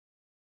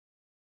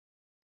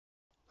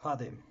Hi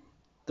there,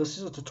 this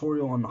is a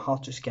tutorial on how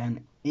to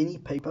scan any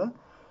paper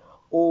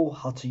or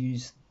how to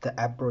use the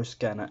Abro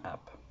Scanner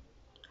app.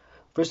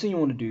 First thing you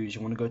want to do is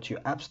you want to go to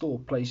your App Store or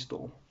Play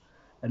Store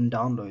and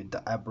download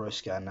the Abro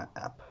Scanner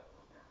app.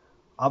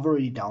 I've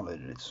already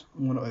downloaded it.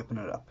 I'm going to open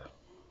it up.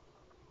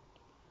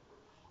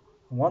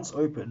 Once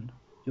open,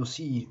 you'll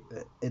see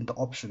in the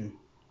option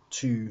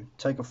to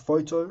take a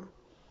photo,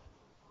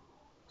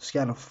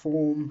 scan a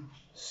form,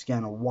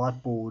 scan a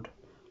whiteboard,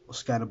 or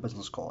scan a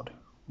business card.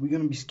 We're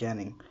going to be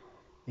scanning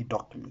a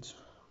document.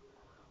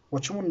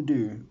 What you want to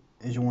do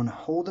is you want to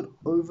hold it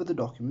over the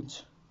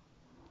document,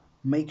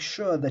 make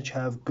sure that you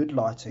have good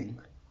lighting,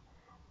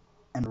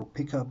 and it'll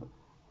pick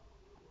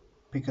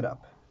it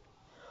up.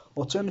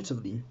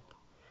 Alternatively,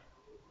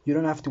 you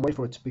don't have to wait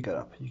for it to pick it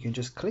up. You can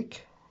just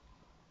click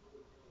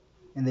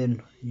and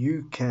then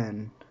you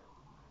can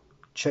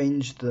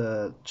change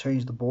the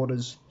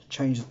borders,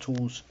 change the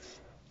tools.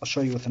 I'll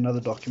show you with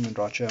another document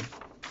right here.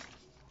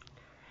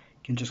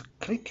 You can just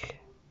click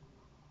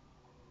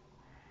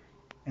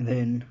and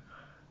then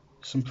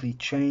simply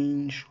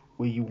change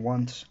where you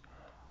want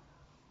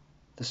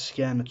the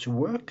scanner to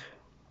work,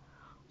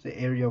 the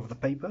area of the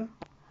paper.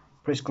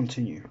 Press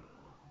continue.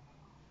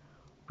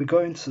 We go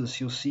into this,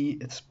 you'll see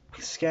it's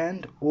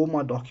scanned all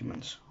my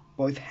documents,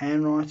 both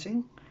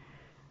handwriting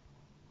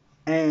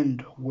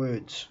and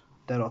words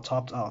that are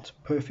typed out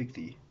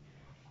perfectly.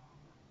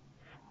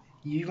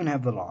 You even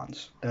have the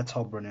lines. That's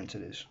how brilliant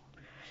it is.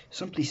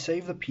 Simply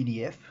save the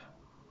PDF.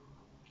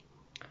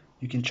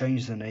 You can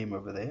change the name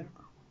over there.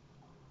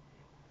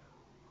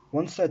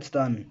 Once that's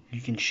done,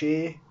 you can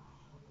share,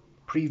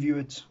 preview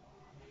it,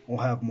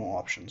 or have more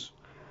options.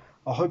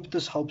 I hope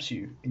this helps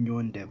you in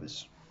your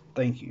endeavors.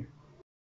 Thank you.